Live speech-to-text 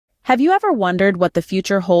Have you ever wondered what the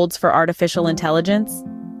future holds for artificial intelligence?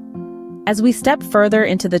 As we step further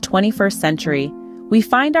into the 21st century, we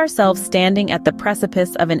find ourselves standing at the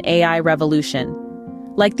precipice of an AI revolution.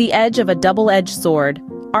 Like the edge of a double-edged sword,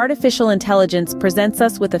 artificial intelligence presents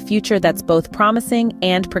us with a future that's both promising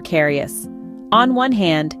and precarious. On one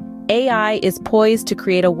hand, AI is poised to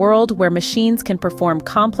create a world where machines can perform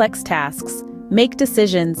complex tasks, make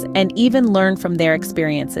decisions, and even learn from their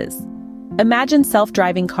experiences. Imagine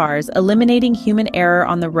self-driving cars eliminating human error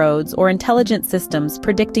on the roads, or intelligent systems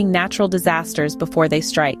predicting natural disasters before they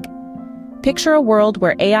strike. Picture a world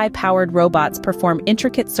where AI-powered robots perform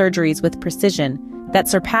intricate surgeries with precision that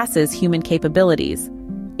surpasses human capabilities.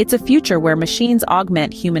 It's a future where machines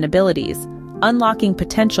augment human abilities, unlocking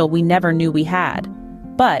potential we never knew we had.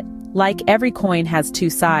 But, like every coin has two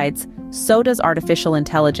sides, so does artificial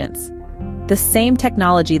intelligence. The same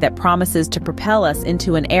technology that promises to propel us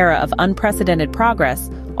into an era of unprecedented progress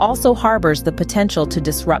also harbors the potential to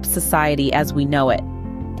disrupt society as we know it.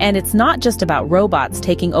 And it's not just about robots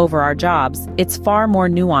taking over our jobs, it's far more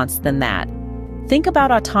nuanced than that. Think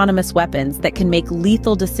about autonomous weapons that can make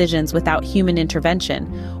lethal decisions without human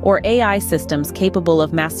intervention, or AI systems capable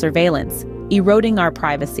of mass surveillance, eroding our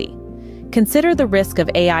privacy. Consider the risk of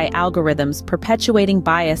AI algorithms perpetuating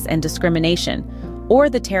bias and discrimination, or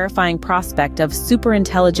the terrifying prospect of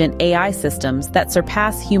superintelligent AI systems that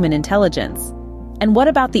surpass human intelligence. And what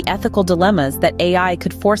about the ethical dilemmas that AI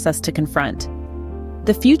could force us to confront?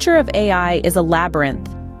 The future of AI is a labyrinth,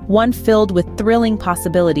 one filled with thrilling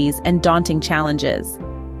possibilities and daunting challenges.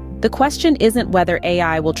 The question isn't whether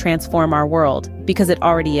AI will transform our world, because it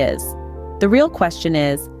already is. The real question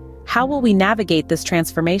is, how will we navigate this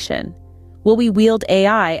transformation? Will we wield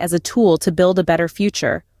AI as a tool to build a better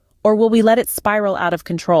future, or will we let it spiral out of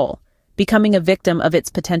control, becoming a victim of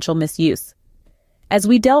its potential misuse? As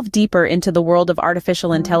we delve deeper into the world of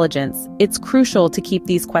artificial intelligence, it's crucial to keep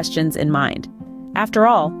these questions in mind. After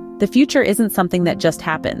all, the future isn't something that just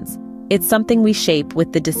happens. It's something we shape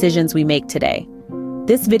with the decisions we make today.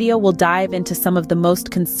 This video will dive into some of the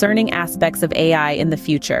most concerning aspects of AI in the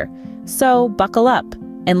future. So, buckle up,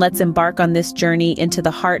 and let's embark on this journey into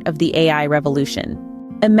the heart of the AI revolution.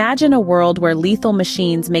 Imagine a world where lethal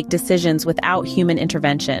machines make decisions without human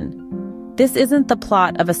intervention. This isn't the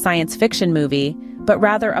plot of a science fiction movie, but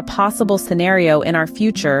rather a possible scenario in our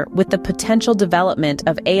future with the potential development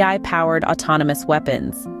of AI-powered autonomous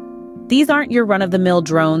weapons. These aren't your run-of-the-mill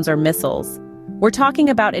drones or missiles. We're talking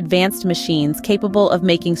about advanced machines capable of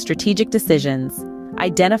making strategic decisions,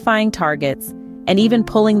 identifying targets, and even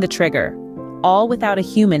pulling the trigger, all without a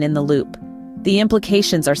human in the loop. The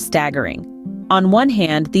implications are staggering. On one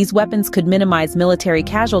hand, these weapons could minimize military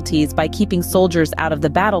casualties by keeping soldiers out of the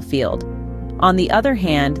battlefield. On the other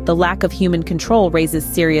hand, the lack of human control raises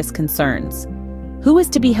serious concerns. Who is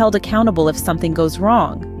to be held accountable if something goes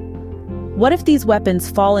wrong? What if these weapons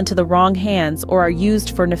fall into the wrong hands or are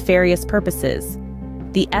used for nefarious purposes?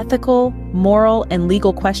 The ethical, moral, and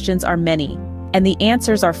legal questions are many, and the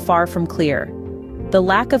answers are far from clear. The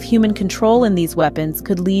lack of human control in these weapons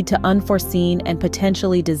could lead to unforeseen and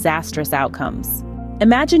potentially disastrous outcomes.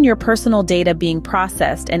 Imagine your personal data being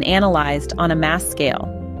processed and analyzed on a mass scale.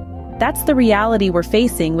 That's the reality we're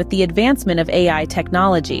facing with the advancement of AI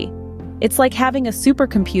technology. It's like having a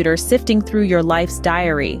supercomputer sifting through your life's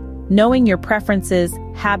diary, knowing your preferences,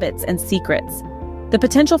 habits, and secrets. The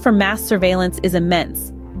potential for mass surveillance is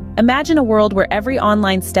immense. Imagine a world where every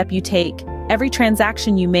online step you take, every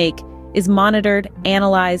transaction you make, is monitored,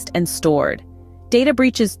 analyzed, and stored. Data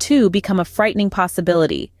breaches, too, become a frightening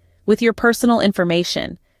possibility, with your personal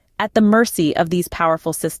information at the mercy of these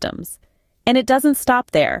powerful systems. And it doesn't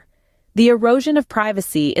stop there. The erosion of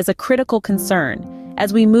privacy is a critical concern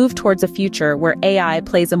as we move towards a future where AI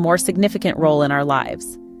plays a more significant role in our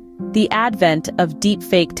lives. The advent of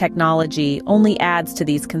deepfake technology only adds to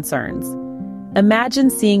these concerns. Imagine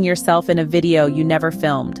seeing yourself in a video you never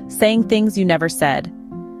filmed, saying things you never said.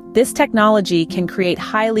 This technology can create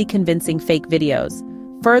highly convincing fake videos,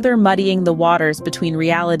 further muddying the waters between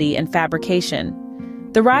reality and fabrication.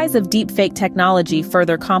 The rise of deepfake technology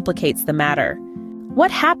further complicates the matter.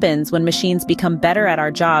 What happens when machines become better at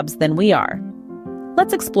our jobs than we are?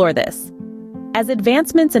 Let's explore this. As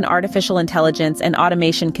advancements in artificial intelligence and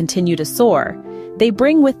automation continue to soar, they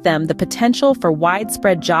bring with them the potential for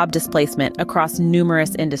widespread job displacement across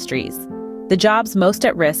numerous industries. The jobs most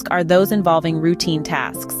at risk are those involving routine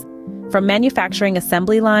tasks. From manufacturing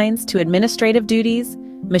assembly lines to administrative duties,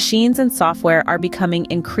 machines and software are becoming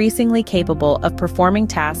increasingly capable of performing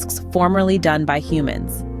tasks formerly done by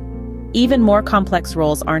humans. Even more complex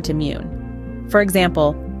roles aren't immune. For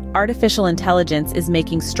example, artificial intelligence is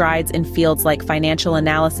making strides in fields like financial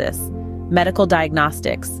analysis, medical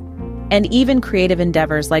diagnostics, and even creative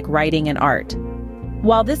endeavors like writing and art.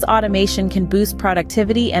 While this automation can boost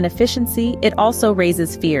productivity and efficiency, it also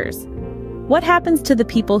raises fears. What happens to the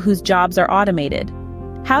people whose jobs are automated?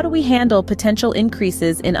 How do we handle potential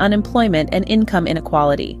increases in unemployment and income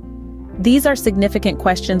inequality? These are significant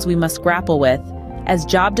questions we must grapple with, as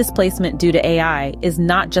job displacement due to AI is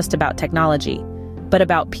not just about technology, but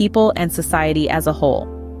about people and society as a whole.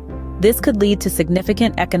 This could lead to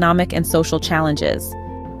significant economic and social challenges.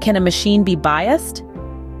 Can a machine be biased?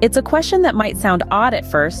 It's a question that might sound odd at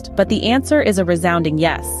first, but the answer is a resounding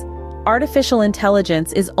yes. Artificial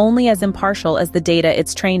intelligence is only as impartial as the data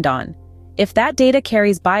it's trained on. If that data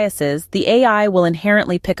carries biases, the AI will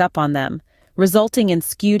inherently pick up on them, resulting in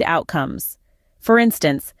skewed outcomes. For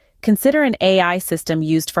instance, consider an AI system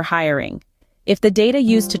used for hiring. If the data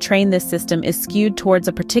used to train this system is skewed towards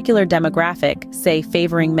a particular demographic, say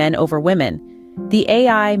favoring men over women, the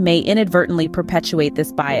AI may inadvertently perpetuate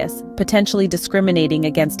this bias, potentially discriminating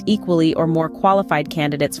against equally or more qualified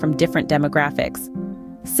candidates from different demographics.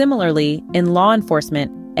 Similarly, in law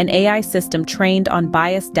enforcement, an AI system trained on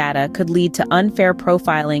biased data could lead to unfair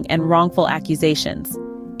profiling and wrongful accusations.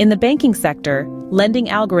 In the banking sector, lending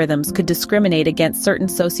algorithms could discriminate against certain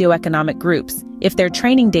socioeconomic groups if their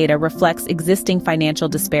training data reflects existing financial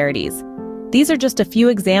disparities. These are just a few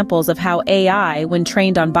examples of how AI, when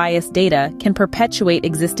trained on biased data, can perpetuate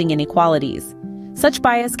existing inequalities. Such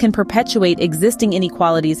bias can perpetuate existing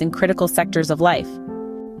inequalities in critical sectors of life.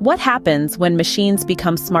 What happens when machines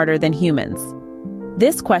become smarter than humans?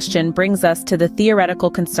 This question brings us to the theoretical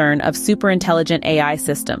concern of superintelligent AI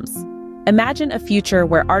systems. Imagine a future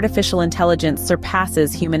where artificial intelligence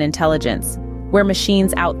surpasses human intelligence, where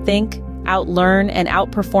machines outthink, outlearn, and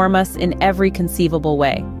outperform us in every conceivable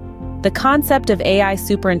way. The concept of AI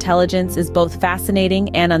superintelligence is both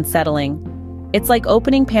fascinating and unsettling. It's like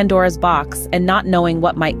opening Pandora's box and not knowing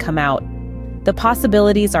what might come out. The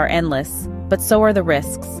possibilities are endless, but so are the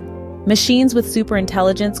risks. Machines with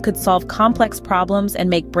superintelligence could solve complex problems and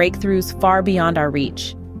make breakthroughs far beyond our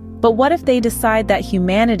reach. But what if they decide that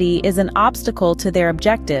humanity is an obstacle to their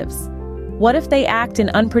objectives? What if they act in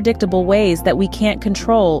unpredictable ways that we can't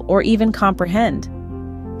control or even comprehend?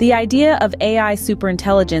 The idea of AI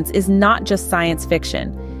superintelligence is not just science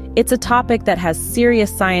fiction. It's a topic that has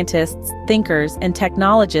serious scientists, thinkers, and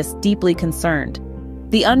technologists deeply concerned.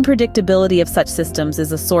 The unpredictability of such systems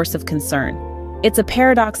is a source of concern. It's a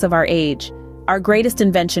paradox of our age. Our greatest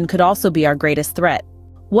invention could also be our greatest threat.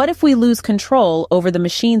 What if we lose control over the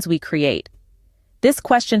machines we create? This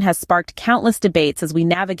question has sparked countless debates as we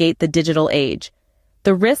navigate the digital age.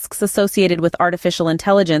 The risks associated with artificial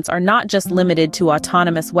intelligence are not just limited to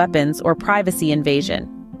autonomous weapons or privacy invasion.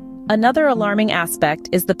 Another alarming aspect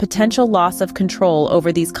is the potential loss of control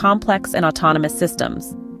over these complex and autonomous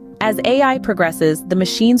systems. As AI progresses, the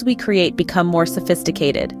machines we create become more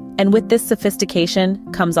sophisticated, and with this sophistication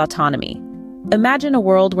comes autonomy. Imagine a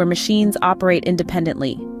world where machines operate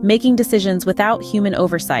independently, making decisions without human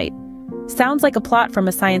oversight. Sounds like a plot from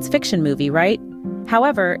a science fiction movie, right?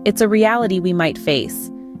 However, it's a reality we might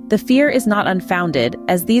face. The fear is not unfounded,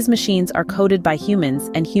 as these machines are coded by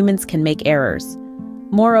humans and humans can make errors.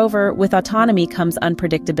 Moreover, with autonomy comes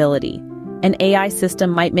unpredictability. An AI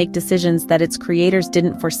system might make decisions that its creators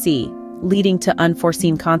didn't foresee, leading to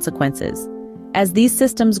unforeseen consequences. As these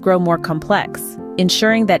systems grow more complex,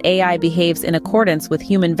 ensuring that AI behaves in accordance with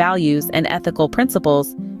human values and ethical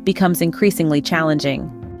principles becomes increasingly challenging.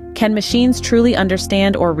 Can machines truly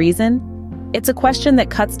understand or reason? It's a question that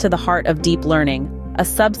cuts to the heart of deep learning, a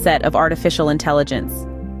subset of artificial intelligence.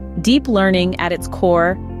 Deep learning, at its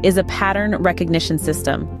core, is a pattern recognition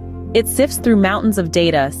system. It sifts through mountains of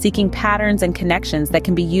data, seeking patterns and connections that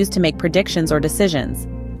can be used to make predictions or decisions.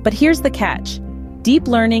 But here's the catch. Deep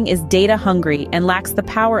learning is data-hungry and lacks the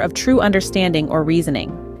power of true understanding or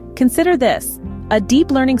reasoning. Consider this. A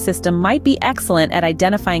deep learning system might be excellent at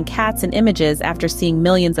identifying cats in images after seeing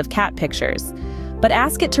millions of cat pictures. But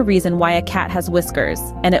ask it to reason why a cat has whiskers,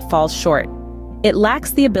 and it falls short. It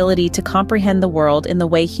lacks the ability to comprehend the world in the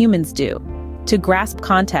way humans do, to grasp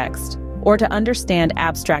context, or to understand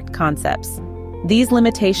abstract concepts. These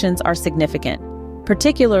limitations are significant,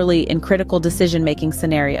 particularly in critical decision-making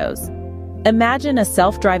scenarios. Imagine a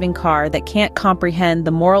self-driving car that can't comprehend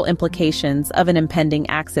the moral implications of an impending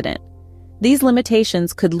accident. These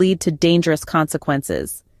limitations could lead to dangerous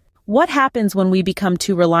consequences. What happens when we become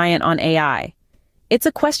too reliant on AI? It's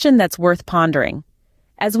a question that's worth pondering.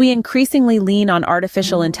 As we increasingly lean on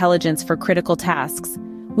artificial intelligence for critical tasks,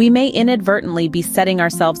 we may inadvertently be setting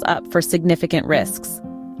ourselves up for significant risks.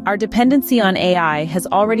 Our dependency on AI has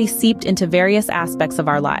already seeped into various aspects of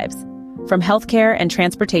our lives, from healthcare and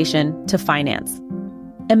transportation to finance.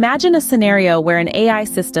 Imagine a scenario where an AI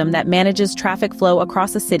system that manages traffic flow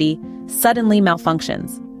across a city suddenly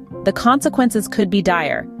malfunctions. The consequences could be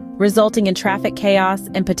dire, resulting in traffic chaos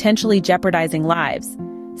and potentially jeopardizing lives.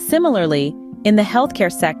 Similarly, in the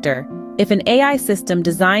healthcare sector, if an AI system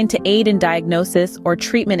designed to aid in diagnosis or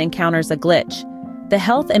treatment encounters a glitch, the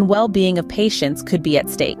health and well-being of patients could be at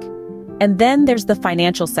stake. And then there's the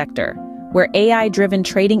financial sector, where AI-driven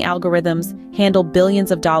trading algorithms handle billions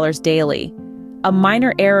of dollars daily. A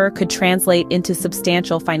minor error could translate into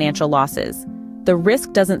substantial financial losses. The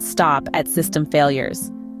risk doesn't stop at system failures.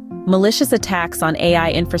 Malicious attacks on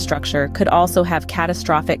AI infrastructure could also have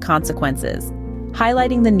catastrophic consequences,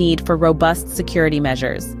 highlighting the need for robust security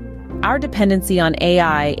measures. Our dependency on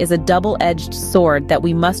AI is a double-edged sword that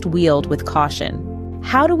we must wield with caution.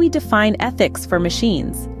 How do we define ethics for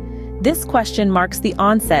machines? This question marks the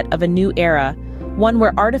onset of a new era, one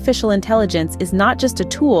where artificial intelligence is not just a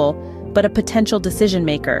tool, but a potential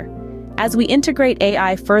decision-maker. As we integrate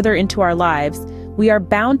AI further into our lives, we are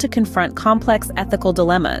bound to confront complex ethical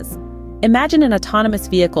dilemmas. Imagine an autonomous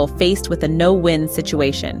vehicle faced with a no-win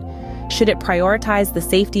situation. Should it prioritize the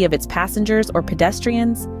safety of its passengers or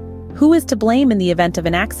pedestrians? Who is to blame in the event of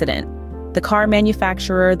an accident? The car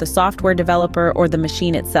manufacturer, the software developer, or the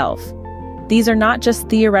machine itself? These are not just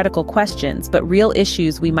theoretical questions, but real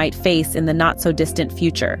issues we might face in the not-so-distant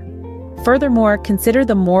future. Furthermore, consider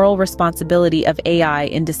the moral responsibility of AI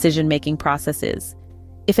in decision-making processes.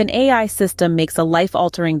 If an AI system makes a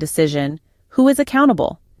life-altering decision, who is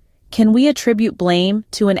accountable? Can we attribute blame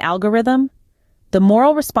to an algorithm? The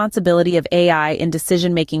moral responsibility of AI in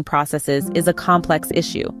decision-making processes is a complex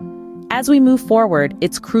issue. As we move forward,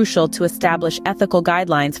 it's crucial to establish ethical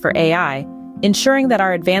guidelines for AI, ensuring that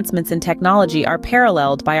our advancements in technology are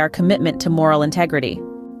paralleled by our commitment to moral integrity.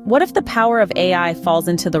 What if the power of AI falls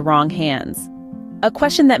into the wrong hands? A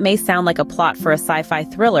question that may sound like a plot for a sci-fi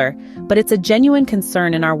thriller, but it's a genuine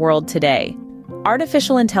concern in our world today.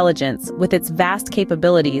 Artificial intelligence, with its vast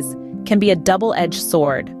capabilities, can be a double-edged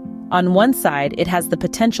sword. On one side, it has the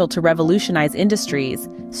potential to revolutionize industries,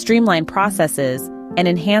 streamline processes, and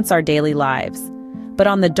enhance our daily lives. But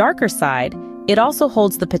on the darker side, it also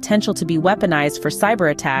holds the potential to be weaponized for cyber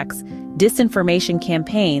attacks, disinformation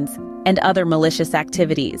campaigns, and other malicious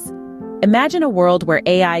activities. Imagine a world where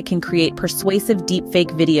AI can create persuasive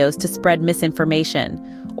deepfake videos to spread misinformation,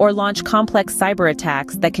 or launch complex cyber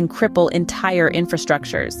attacks that can cripple entire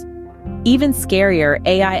infrastructures. Even scarier,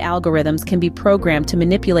 AI algorithms can be programmed to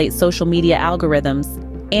manipulate social media algorithms,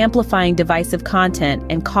 amplifying divisive content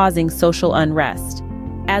and causing social unrest.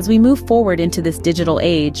 As we move forward into this digital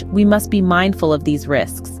age, we must be mindful of these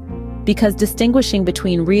risks, because distinguishing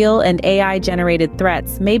between real and AI-generated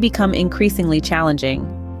threats may become increasingly challenging.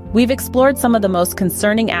 We've explored some of the most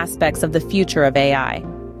concerning aspects of the future of AI.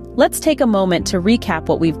 Let's take a moment to recap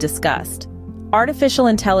what we've discussed. Artificial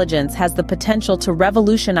intelligence has the potential to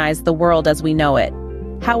revolutionize the world as we know it.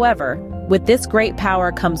 However, with this great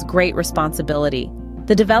power comes great responsibility.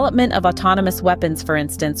 The development of autonomous weapons, for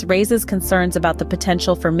instance, raises concerns about the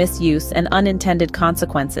potential for misuse and unintended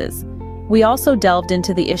consequences. We also delved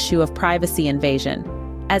into the issue of privacy invasion.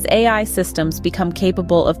 As AI systems become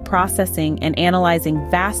capable of processing and analyzing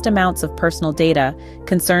vast amounts of personal data,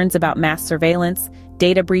 concerns about mass surveillance,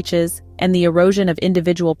 data breaches, and the erosion of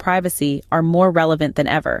individual privacy are more relevant than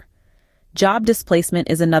ever. Job displacement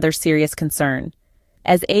is another serious concern.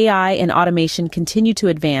 As AI and automation continue to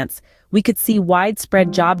advance, we could see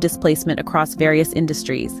widespread job displacement across various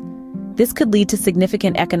industries. This could lead to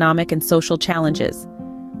significant economic and social challenges.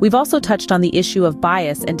 We've also touched on the issue of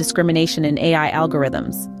bias and discrimination in AI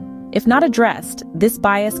algorithms. If not addressed, this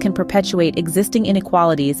bias can perpetuate existing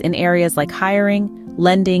inequalities in areas like hiring,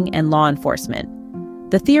 lending, and law enforcement.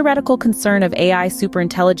 The theoretical concern of AI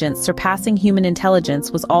superintelligence surpassing human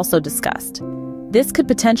intelligence was also discussed. This could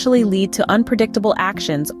potentially lead to unpredictable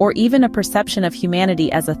actions or even a perception of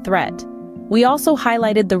humanity as a threat. We also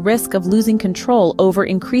highlighted the risk of losing control over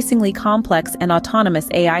increasingly complex and autonomous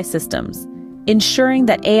AI systems. Ensuring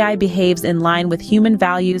that AI behaves in line with human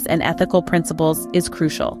values and ethical principles is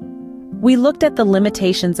crucial. We looked at the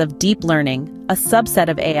limitations of deep learning, a subset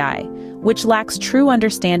of AI, which lacks true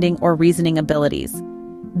understanding or reasoning abilities.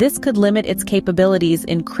 This could limit its capabilities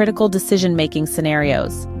in critical decision-making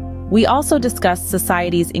scenarios. We also discussed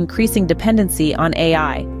society's increasing dependency on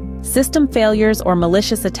AI. System failures or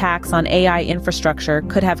malicious attacks on AI infrastructure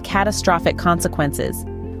could have catastrophic consequences.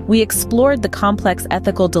 We explored the complex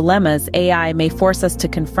ethical dilemmas AI may force us to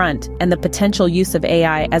confront and the potential use of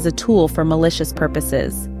AI as a tool for malicious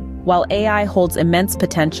purposes. While AI holds immense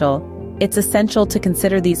potential, it's essential to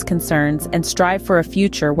consider these concerns and strive for a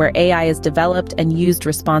future where AI is developed and used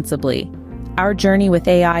responsibly. Our journey with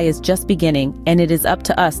AI is just beginning, and it is up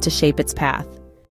to us to shape its path.